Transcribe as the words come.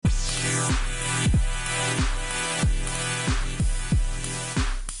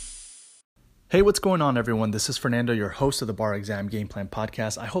Hey, what's going on, everyone? This is Fernando, your host of the Bar Exam Game Plan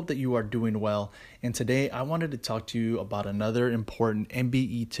Podcast. I hope that you are doing well. And today I wanted to talk to you about another important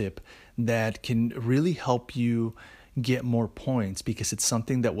MBE tip that can really help you get more points because it's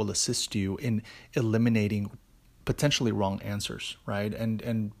something that will assist you in eliminating potentially wrong answers, right?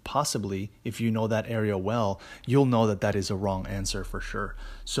 And possibly, if you know that area well, you'll know that that is a wrong answer for sure.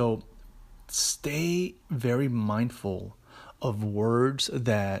 So stay very mindful of words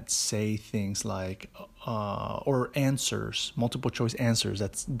that say things like or answers, multiple choice answers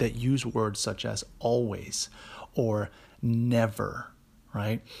that use words such as always or never,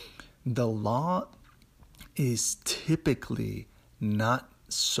 right? The law is typically not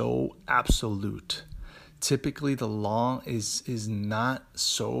so absolute. Typically the law is not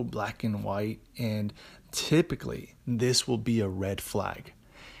so black and white, and typically this will be a red flag.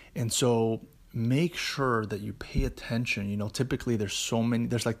 And so make sure that you pay attention. Typically there's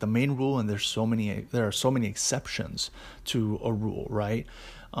like the main rule, and there are so many exceptions to a rule, right?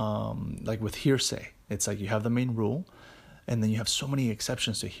 Like with hearsay, it's like you have the main rule, and then you have so many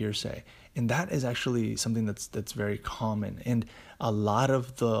exceptions to hearsay. And that is actually something that's very common. And a lot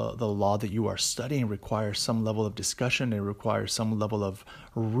of the law that you are studying requires some level of discussion. It requires some level of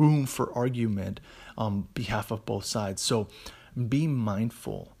room for argument on behalf of both sides. So be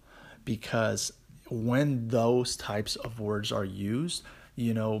mindful, because when those types of words are used,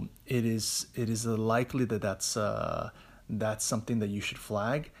 it is likely that that's something that you should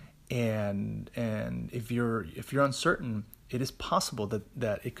flag. And if you're uncertain, it is possible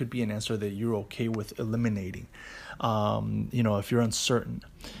that it could be an answer that you're okay with eliminating. If you're uncertain,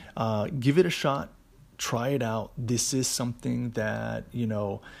 give it a shot, try it out. This is something that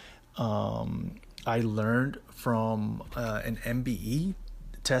I learned from an MBE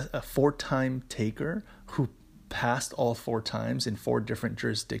test, a 4-time taker who passed all 4 times in 4 different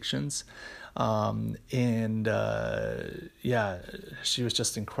jurisdictions. She was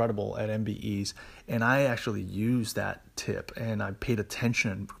just incredible at MBEs. And I actually used that tip, and I paid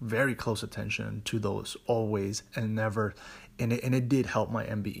attention, very close attention to those always and never. And it did help my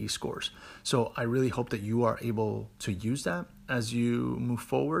MBE scores. So I really hope that you are able to use that as you move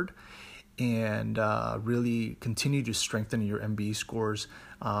forward, and really continue to strengthen your MBE scores,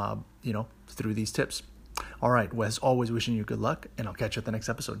 through these tips. All right. Well, as always, wishing you good luck, and I'll catch you at the next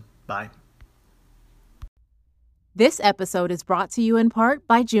episode. Bye. This episode is brought to you in part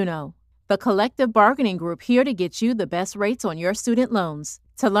by Juno, the collective bargaining group here to get you the best rates on your student loans.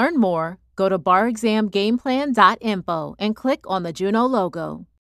 To learn more, go to barexamgameplan.info and click on the Juno logo.